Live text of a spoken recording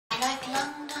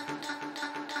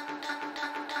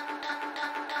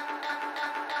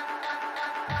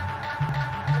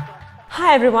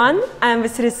Hi everyone, I'm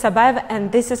Vasilisa Sabaeva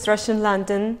and this is Russian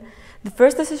London. The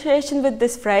first association with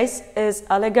this phrase is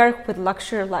oligarch with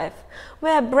luxury life. We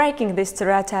are breaking this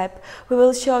stereotype. We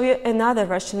will show you another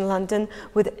Russian London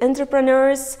with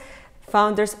entrepreneurs,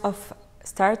 founders of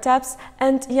startups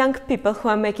and young people who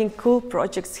are making cool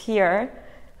projects here.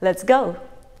 Let's go!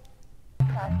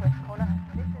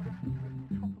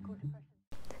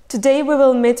 Today we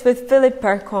will meet with Filip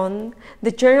Perkon, the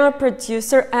general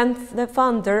producer and the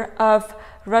founder of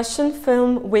Russian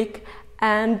Film Week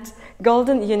and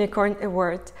Golden Unicorn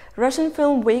Award. Russian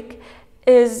Film Week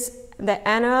is the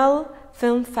annual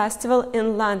film festival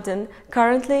in London.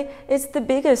 Currently, it's the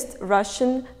biggest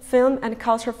Russian film and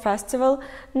culture festival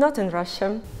not in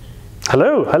Russia.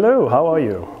 Hello, how are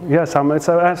you? Yes, it's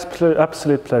an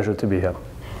absolute pleasure to be here.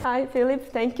 Hi Filip,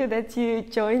 thank you that you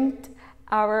joined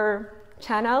our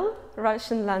channel,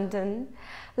 Russian London.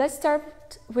 Let's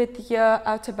start with your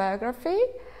autobiography.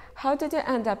 How did you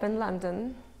end up in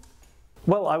London?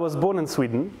 Well, I was born in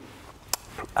Sweden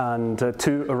and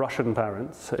to Russian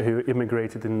parents who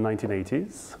immigrated in the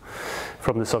 1980s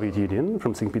from the Soviet Union,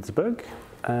 from St. Petersburg.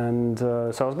 And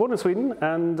so I was born in Sweden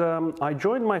and I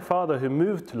joined my father who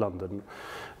moved to London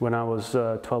when I was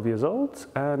 12 years old,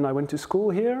 and I went to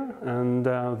school here and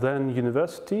then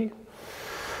university.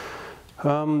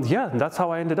 Yeah, that's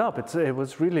how I ended up. It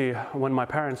was really when my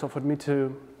parents offered me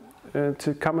to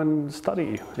come and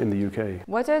study in the UK.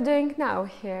 What are you doing now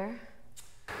here?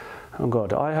 Oh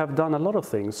God, I have done a lot of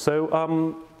things. So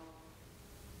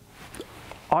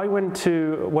I went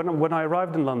to, when I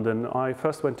arrived in London, I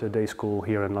first went to a day school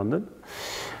here in London,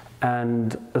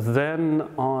 and then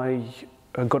I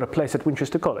got a place at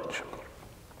Winchester College.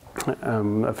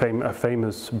 A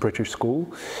famous British school,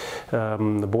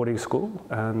 a boarding school,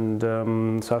 and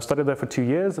so I studied there for 2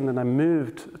 years, and then I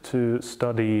moved to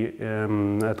study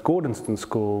at Gordonston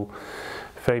School,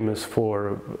 famous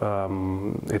for,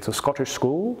 it's a Scottish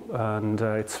school, and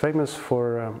it's famous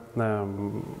for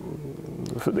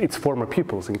its former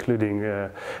pupils, including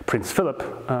Prince Philip,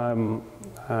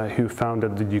 who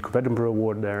founded the Duke of Edinburgh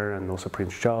Award there, and also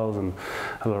Prince Charles, and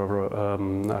a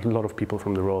lot of people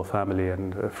from the royal family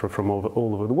and from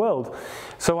all over the world.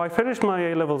 So I finished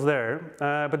my A-levels there,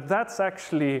 but that's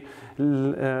actually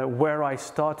where I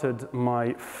started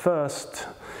my first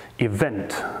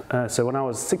event. So when I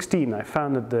was 16, I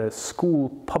founded the school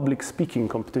public speaking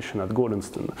competition at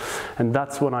Gordonston, and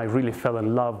that's when I really fell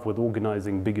in love with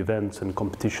organizing big events and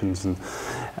competitions,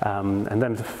 and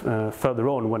then further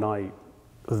on, when I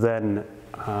then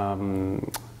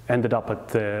ended up at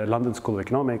the London School of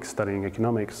Economics, studying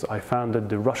economics, I founded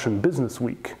the Russian Business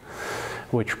Week,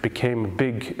 which became a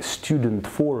big student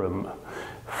forum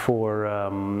for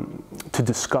to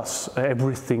discuss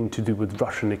everything to do with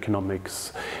Russian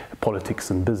economics, politics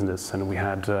and business, and we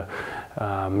had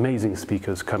amazing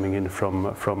speakers coming in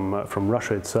from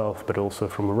Russia itself, but also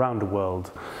from around the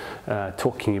world,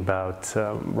 talking about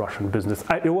Russian business.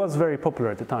 It was very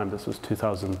popular at the time. This was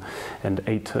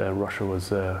 2008. Russia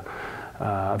was a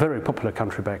very popular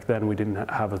country back then. We didn't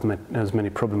have as many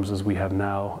problems as we have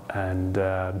now, and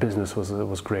business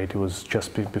was great. It was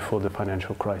just before the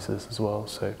financial crisis as well.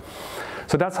 So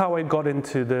that's how I got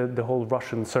into the whole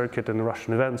Russian circuit and the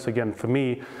Russian events. Again, for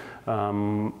me,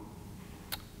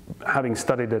 having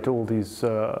studied at all these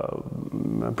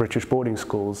British boarding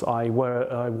schools, I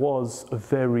was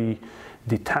very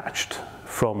detached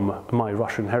from my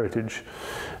Russian heritage.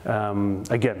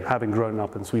 Again, having grown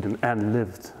up in Sweden and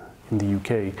lived in the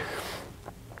UK.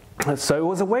 So it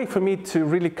was a way for me to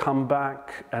really come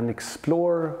back and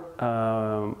explore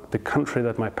the country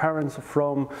that my parents are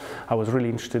from. I was really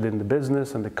interested in the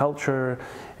business and the culture,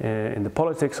 in the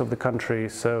politics of the country.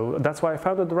 So that's why I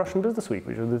founded the Russian Business Week,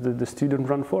 which is the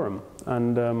student-run forum.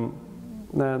 And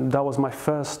that was my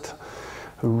first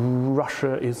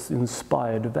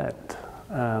Russia-inspired event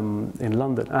in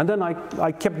London. And then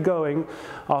I kept going.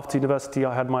 After university,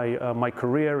 I had my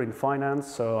career in finance,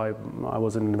 so I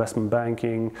was in investment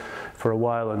banking for a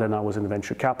while, and then I was in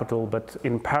venture capital. But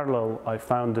in parallel, I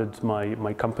founded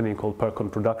my company called Perkon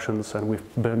Productions, and we've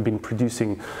been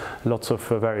producing lots of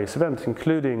various events,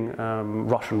 including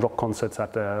Russian rock concerts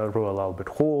at the Royal Albert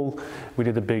Hall. We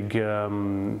did a big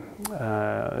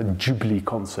Jubilee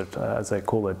concert, as they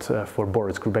call it, for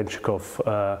Boris Grubenchikov,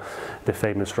 the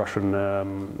famous Russian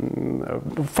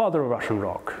father of Russian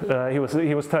rock. He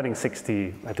was turning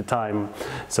 60 at the time,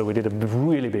 so we did a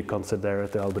really big concert there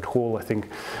at the Albert Hall. I think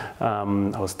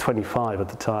I was 25 at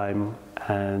the time,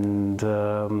 and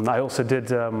I also did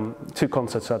 2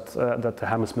 concerts at the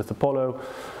Hammersmith Apollo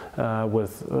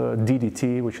with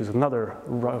DDT, which is another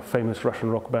famous Russian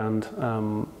rock band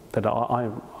that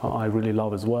I really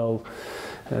love as well.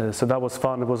 So that was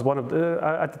fun. It was one of the,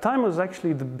 at the time it was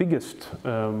actually the biggest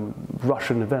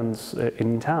Russian events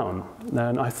in town,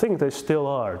 and I think they still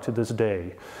are to this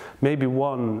day. Maybe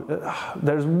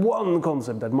there's one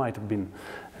concert that might have been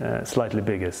slightly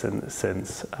bigger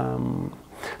since.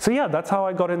 So yeah, that's how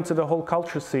I got into the whole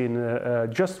culture scene,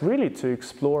 just really to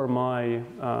explore my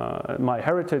my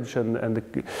heritage and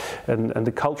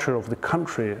the culture of the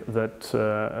country that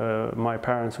my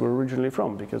parents were originally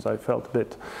from, because I felt a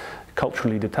bit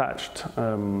culturally detached,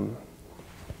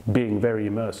 being very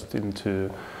immersed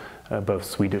into both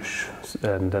Swedish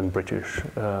and then British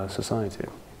society.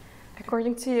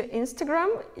 According to your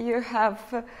Instagram, you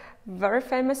have very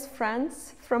famous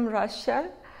friends from Russia.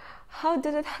 How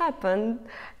did it happen?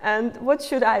 And what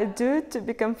should I do to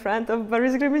become friend of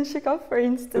Boris Grebenshchikov, for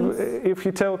instance? If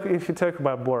you talk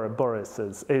about Boris,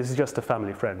 is just a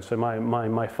family friend. So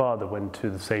my father went to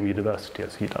the same university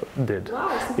as he did.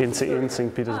 Wow, in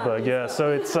St. Petersburg. Yeah,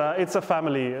 so it's a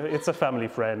family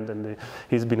friend, and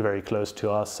he's been very close to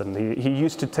us. And he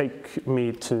used to take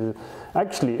me to.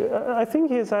 Actually, I think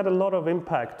he has had a lot of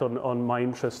impact on my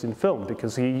interest in film,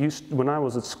 because when I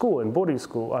was at school, in boarding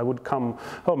school, I would come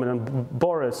home, and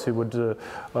Boris, who would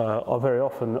very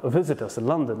often visit us in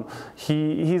London,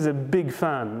 he's a big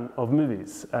fan of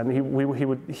movies, and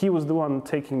he was the one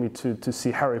taking me to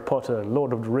see Harry Potter and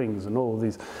Lord of the Rings and all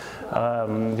these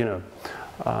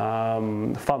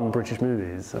fun British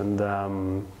movies, and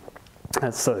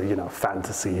so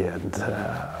fantasy and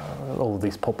all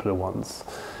these popular ones.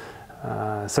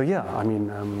 So yeah, I mean,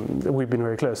 we've been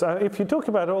very close. If you talk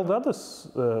about all the others,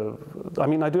 I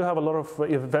mean, I do have a lot of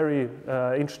very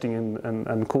interesting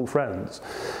and cool friends,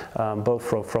 both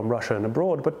from Russia and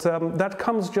abroad. But that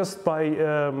comes just by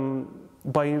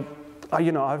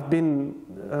I've been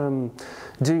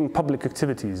doing public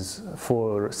activities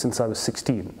since I was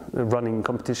 16, running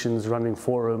competitions, running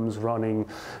forums, running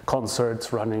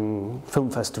concerts, running film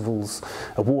festivals,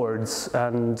 awards,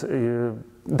 and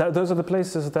those are the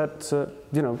places that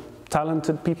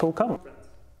talented people come.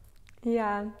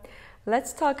 Yeah,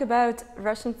 let's talk about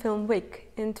Russian Film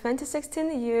Week. In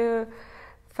 2016, you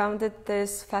founded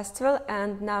this festival,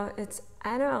 and now it's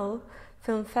annual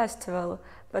film festival.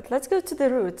 But let's go to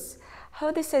the roots. How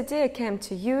this idea came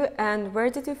to you, and where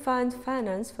did you find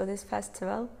finance for this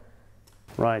festival?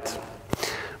 Right.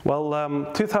 Well,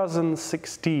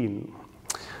 2016,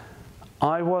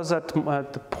 I was at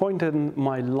the point in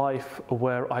my life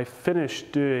where I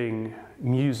finished doing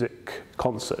music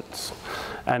concerts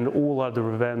and all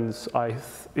other events.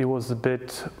 It was a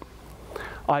bit.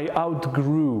 I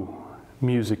outgrew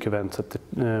music events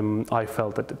I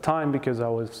felt at the time, because I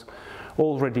was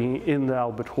already in the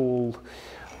Albert Hall.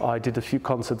 I did a few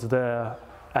concerts there,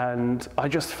 and I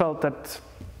just felt that,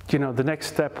 the next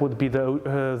step would be the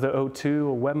O2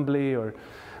 or Wembley or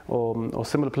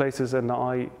similar places, and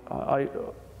I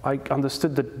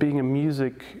understood that being a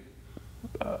music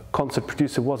concert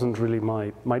producer wasn't really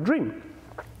my dream.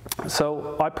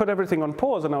 So I put everything on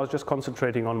pause, and I was just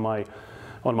concentrating on my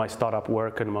startup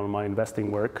work and on my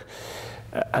investing work.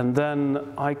 And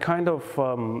then I kind of,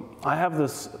 I have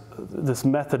this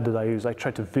method that I use. I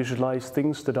try to visualize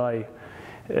things that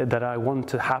I want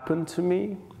to happen to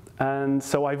me. And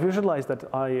so I visualized that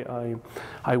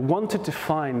I wanted to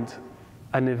find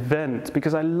an event,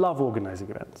 because I love organizing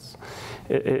events.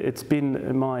 It's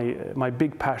been my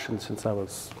big passion since I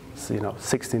was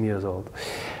 16 years old.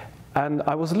 And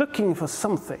I was looking for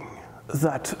something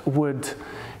that would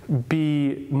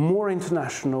be more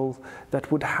international, that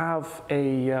would have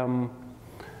a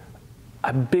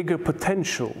bigger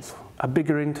potential, a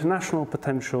bigger international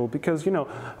potential, because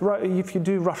if you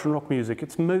do Russian rock music,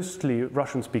 it's mostly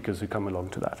Russian speakers who come along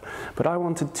to that. But I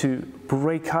wanted to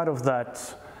break out of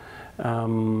that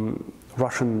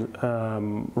Russian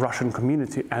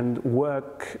community and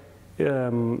work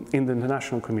in the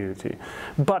international community,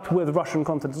 but with Russian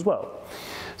content as well.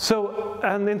 So,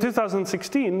 and in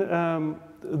 2016,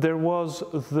 there was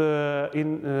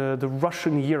the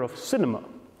Russian Year of Cinema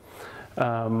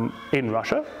in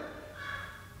Russia.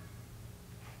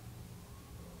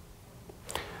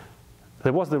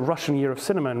 There was the Russian Year of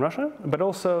Cinema in Russia, but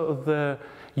also the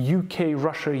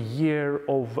UK-Russia Year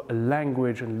of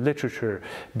Language and Literature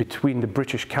between the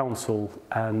British Council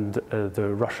and the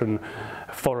Russian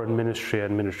Foreign Ministry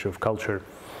and Ministry of Culture,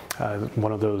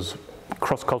 one of those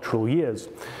cross-cultural years.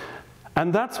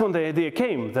 And that's when the idea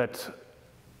came that,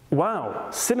 wow,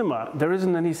 cinema, there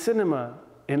isn't any cinema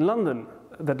in London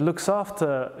that looks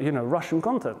after, Russian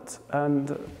content. And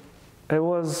it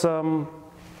was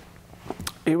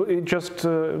it just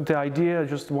the idea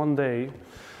just one day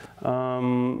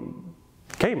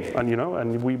came,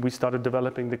 and we started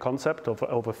developing the concept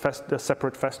of a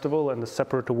separate festival and the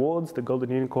separate awards, the Golden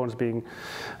Unicorns being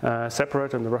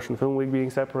separate and the Russian Film Week being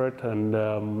separate, and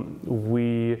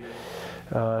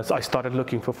so I started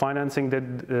looking for financing.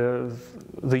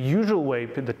 The usual way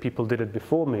that people did it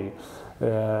before me,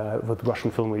 with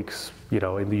Russian Film Weeks,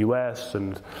 in the US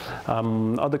and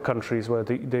other countries, where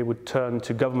they would turn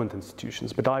to government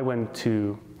institutions. But I went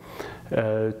to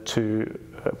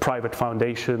private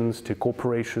foundations, to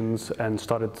corporations, and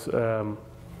started. So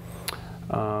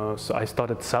I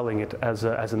started selling it as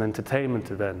an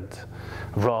entertainment event,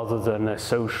 rather than a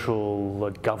social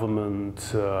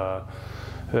government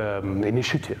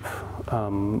initiative,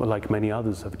 like many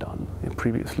others have done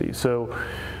previously. So,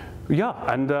 yeah,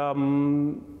 and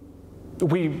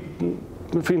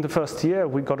in the first year,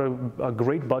 we got a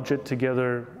great budget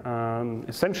together,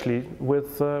 essentially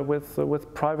with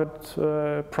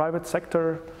private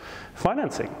sector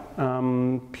financing,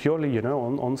 purely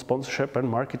on sponsorship and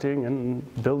marketing and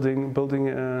building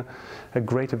a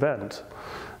great event.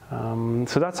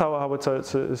 So that's how it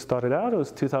started out. It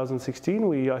was 2016.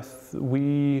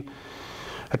 We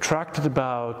attracted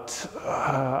about,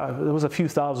 there was a few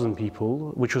thousand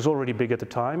people, which was already big at the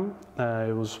time.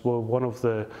 It was one of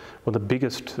the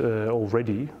biggest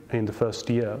already in the first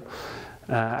year.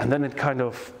 And then it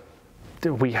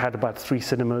we had about 3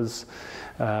 cinemas,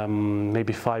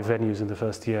 maybe 5 venues in the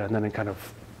first year, and then it kind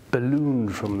of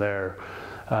ballooned from there.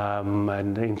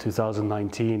 And in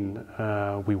 2019,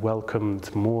 we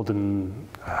welcomed more than,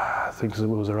 I think it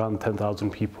was around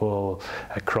 10,000 people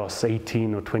across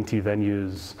 18 or 20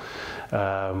 venues.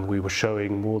 We were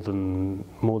showing more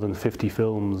than 50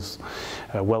 films,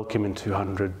 welcoming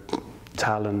 200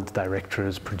 talent,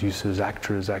 directors, producers,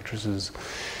 actors, actresses.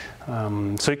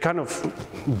 So it kind of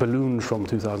ballooned from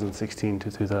 2016 to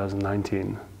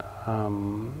 2019.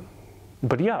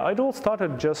 But yeah, it all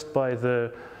started just by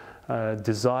the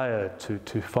desire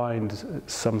to find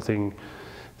something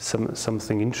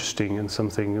interesting and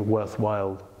something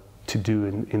worthwhile to do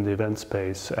in the event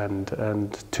space, and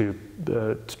to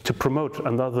promote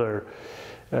another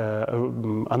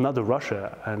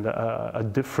Russia and a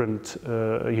different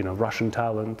Russian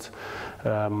talent,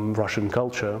 Russian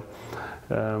culture,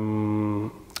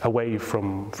 away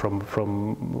from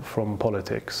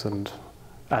politics and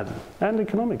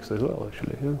economics as well,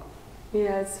 actually.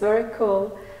 Yeah, it's very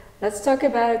cool. Let's talk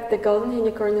about the Golden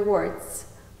Unicorn Awards.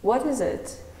 What is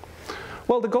it?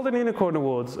 Well, the Golden Unicorn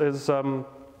Awards is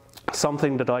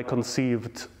something that I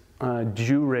conceived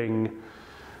during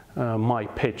my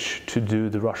pitch to do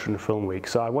the Russian Film Week.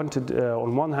 So I wanted,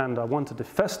 on one hand, I wanted a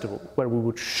festival where we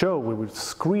would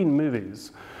screen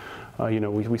movies.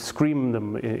 We screen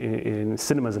them in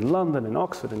cinemas in London, in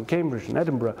Oxford, in Cambridge, in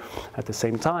Edinburgh at the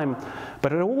same time.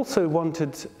 But I also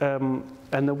wanted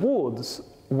an awards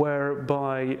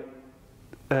whereby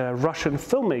Russian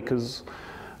filmmakers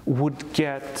would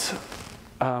get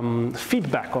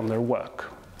feedback on their work.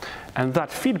 And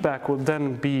that feedback would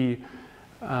then be,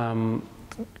 and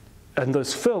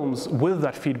those films with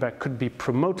that feedback could be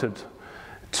promoted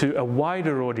to a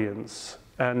wider audience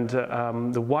and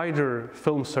the wider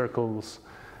film circles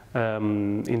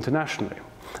internationally.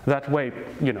 That way,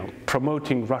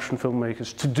 promoting Russian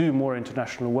filmmakers to do more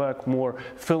international work, more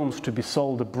films to be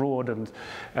sold abroad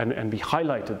and be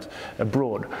highlighted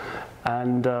abroad.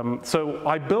 And so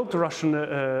I built the Russian,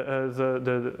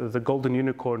 the Golden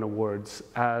Unicorn Awards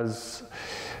as,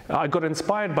 I got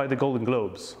inspired by the Golden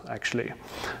Globes, actually.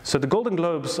 So the Golden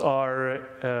Globes are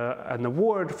an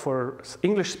award for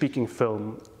English-speaking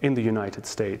film in the United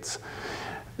States,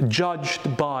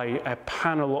 judged by a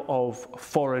panel of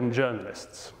foreign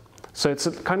journalists. So it's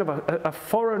a kind of a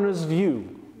foreigner's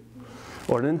view,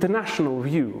 or an international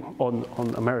view on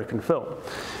American film.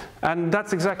 And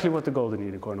that's exactly what the Golden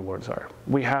Unicorn Awards are.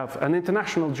 We have an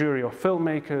international jury of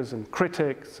filmmakers and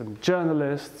critics and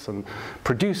journalists and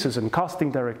producers and casting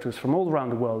directors from all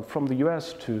around the world, from the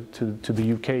US to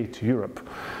the UK to Europe,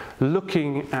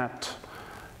 looking at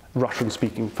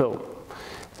Russian-speaking film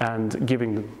and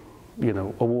giving them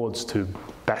awards to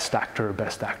best actor,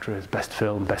 best actress, best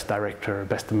film, best director,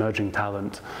 best emerging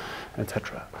talent,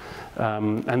 etc.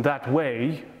 And that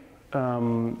way,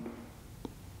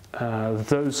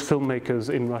 those filmmakers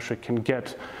in Russia can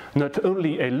get not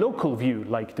only a local view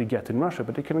like they get in Russia,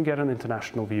 but they can get an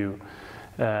international view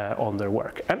on their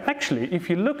work. And actually, if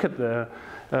you look at the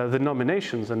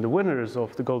nominations and the winners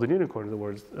of the Golden Unicorn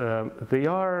Awards, they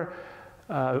are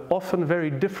often very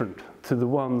different to the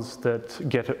ones that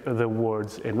get the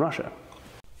awards in Russia.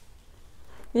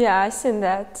 Yeah, I've seen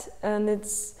that, and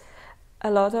it's a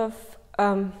lot of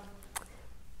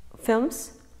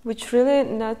films, which really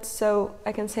not so,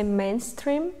 I can say,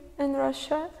 mainstream in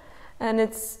Russia, and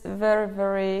it's very,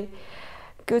 very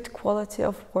good quality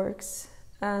of works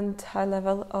and high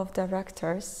level of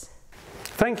directors.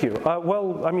 Thank you.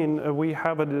 Well, I mean, we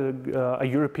have a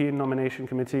European nomination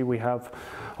committee. We have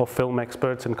of film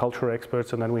experts and cultural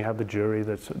experts, and then we have the jury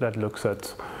that looks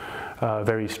at a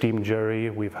very esteemed jury.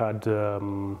 We've had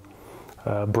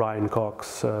Brian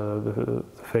Cox, the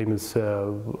famous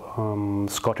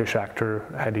Scottish actor,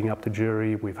 heading up the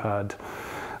jury. We've had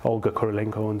Olga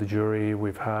Kurylenko on the jury.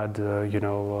 We've had, you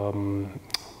know,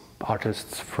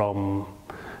 artists from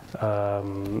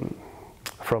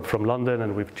London,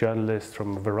 and we've journalists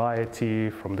from Variety,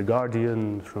 from The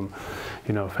Guardian, from,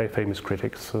 you know, famous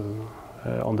critics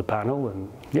on the panel. And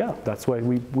yeah, that's why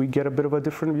we get a bit of a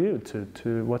different view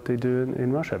to what they do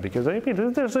in Russia, because I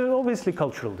mean, there's obviously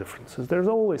cultural differences. There's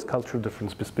always cultural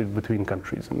difference between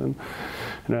countries, and then,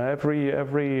 you know,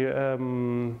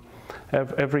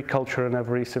 every culture and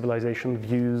every civilization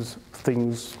views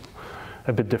things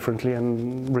a bit differently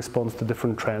and responds to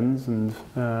different trends and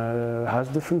has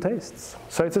different tastes.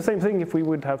 So it's the same thing if we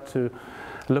would have to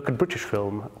look at British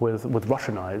film with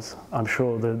Russian eyes. I'm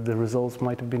sure the results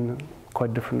might have been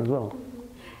quite different as well.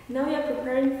 Now you're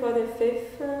preparing for the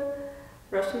 5th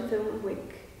Russian Film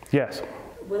Week. Yes.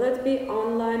 Will it be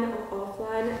online or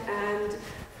offline, and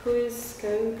who is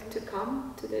going to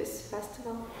come to this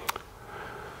festival?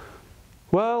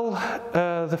 Well,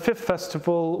 the 5th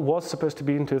festival was supposed to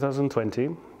be in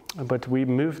 2020, but we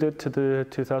moved it to the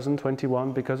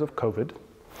 2021 because of COVID.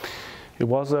 It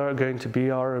was going to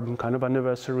be our kind of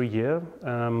anniversary year.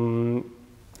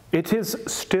 It is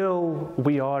still,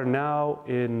 we are now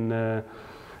in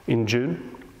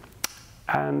June,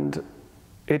 and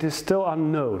it is still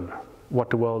unknown what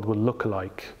the world will look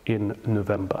like in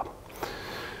November.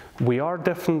 We are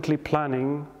definitely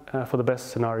planning for the best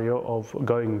scenario of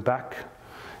going back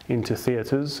into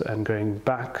theaters and going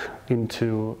back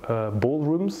into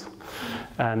ballrooms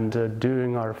and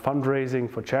doing our fundraising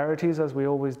for charities as we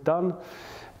always done.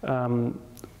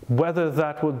 Whether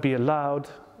that would be allowed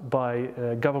by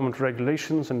government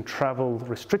regulations and travel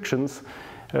restrictions,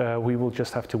 we will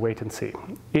just have to wait and see.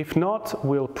 If not,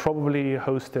 we'll probably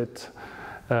host it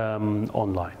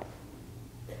online.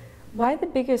 Why the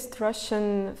biggest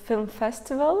Russian film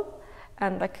festival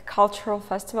and like a cultural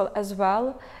festival as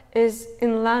well is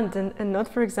in London and not,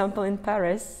 for example, in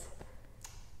Paris?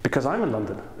 Because I'm in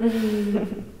London.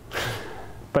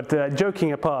 But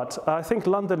joking apart, I think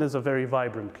London is a very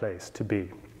vibrant place to be.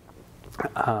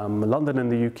 London in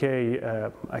the UK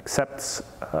accepts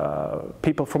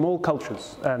people from all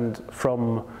cultures and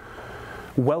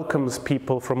welcomes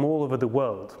people from all over the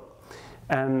world.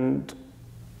 And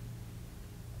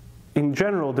in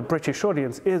general, the British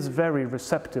audience is very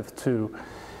receptive to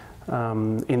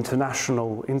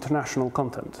international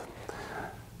content.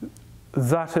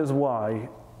 That is why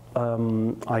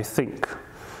I think,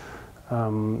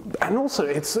 and also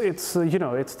it's you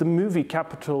know, it's the movie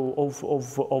capital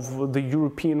of the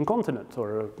European continent,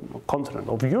 or continent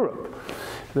of Europe.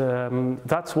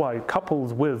 That's why,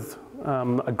 coupled with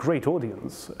a great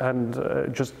audience and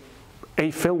just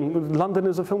a film, London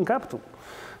is a film capital.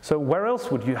 So where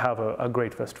else would you have a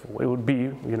great festival? It would be,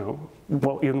 you know,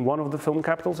 well, in one of the film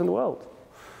capitals in the world.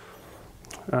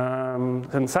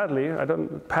 And sadly,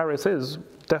 Paris is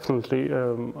definitely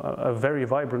a very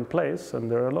vibrant place,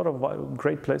 and there are a lot of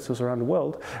great places around the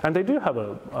world. And they do have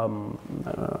a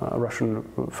Russian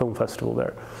film festival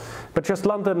there. But just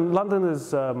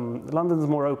London's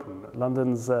more open.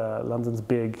 London's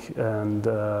big, and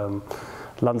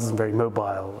London's very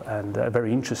mobile and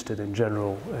very interested in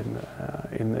general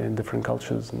in different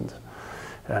cultures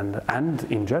and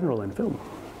in general in film.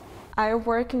 Are you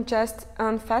working just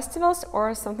on festivals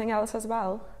or something else as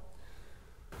well?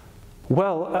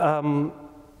 Well,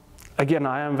 again,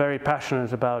 I am very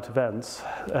passionate about events.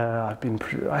 I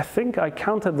think I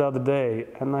counted the other day,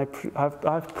 and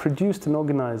I've produced and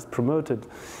organized, promoted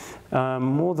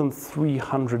more than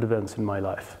 300 events in my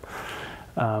life.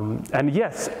 And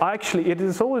yes, actually, it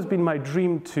has always been my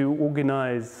dream to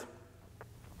organize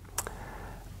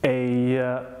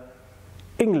a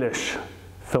English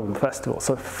film festival.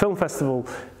 So a film festival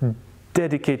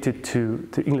dedicated to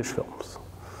English films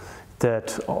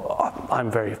that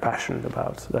I'm very passionate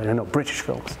about, I know, British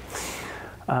films.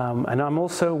 And I'm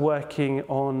also working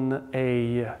on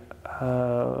a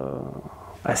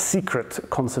secret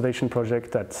conservation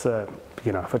project that's,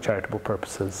 you know, for charitable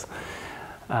purposes.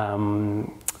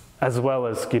 As well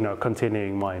as, you know,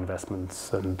 continuing my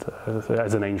investments and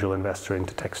as an angel investor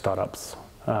into tech startups.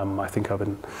 I think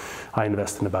I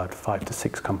invest in about 5 to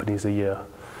 6 companies a year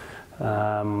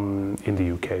in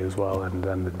the UK as well, and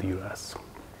then in the US.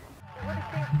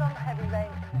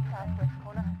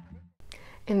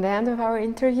 In the end of our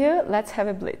interview, let's have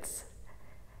a blitz.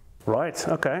 Right,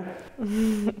 okay.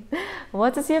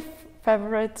 What is your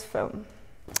favorite film?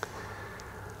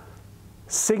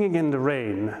 Singing in the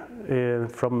Rain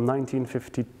from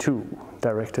 1952,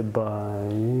 directed by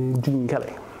Gene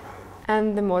Kelly.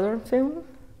 And the modern film?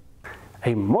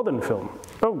 A modern film?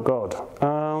 Oh God.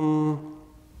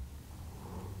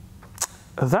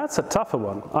 That's a tougher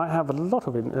one. I have a lot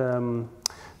of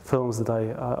films that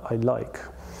I like.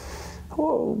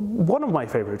 Well, one of my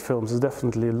favorite films is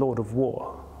definitely Lord of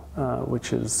War,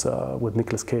 which is with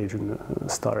Nicolas Cage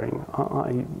starring.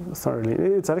 I thoroughly.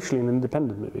 It's actually an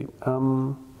independent movie,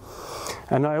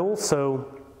 and I also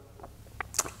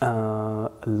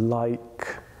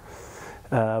like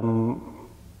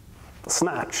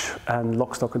Snatch and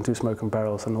Lock, Stock and Two Smoking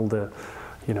Barrels and all the,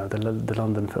 the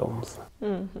London films.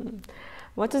 Mm-hmm.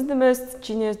 What is the most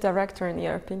genius director in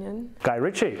your opinion? Guy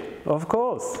Ritchie, of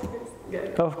course.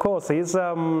 Of course, he's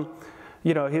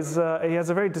he has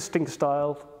a very distinct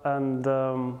style, and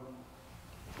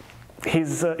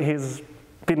he's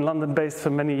been London-based for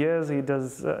many years. He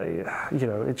does,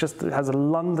 it just has a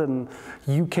London,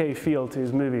 UK feel to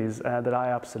his movies that I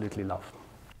absolutely love.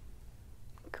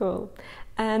 Cool.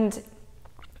 And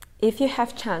if you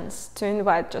have chance to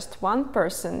invite just one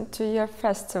person to your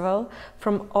festival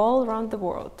from all around the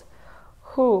world,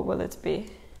 who will it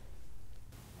be?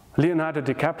 Leonardo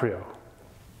DiCaprio.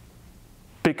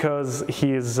 Because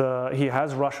he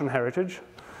has Russian heritage,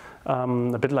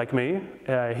 a bit like me.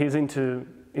 He's into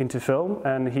film,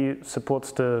 and he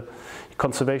supports the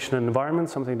conservation and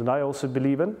environment, something that I also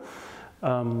believe in.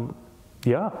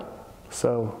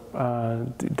 So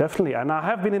definitely, and I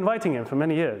have been inviting him for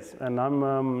many years, and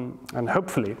and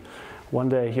hopefully one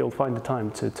day he'll find the time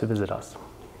to visit us.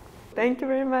 Thank you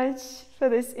very much for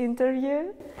this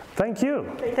interview. Thank you.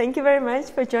 Thank you very much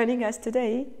for joining us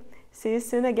today. See you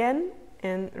soon again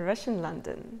in Russian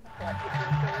London.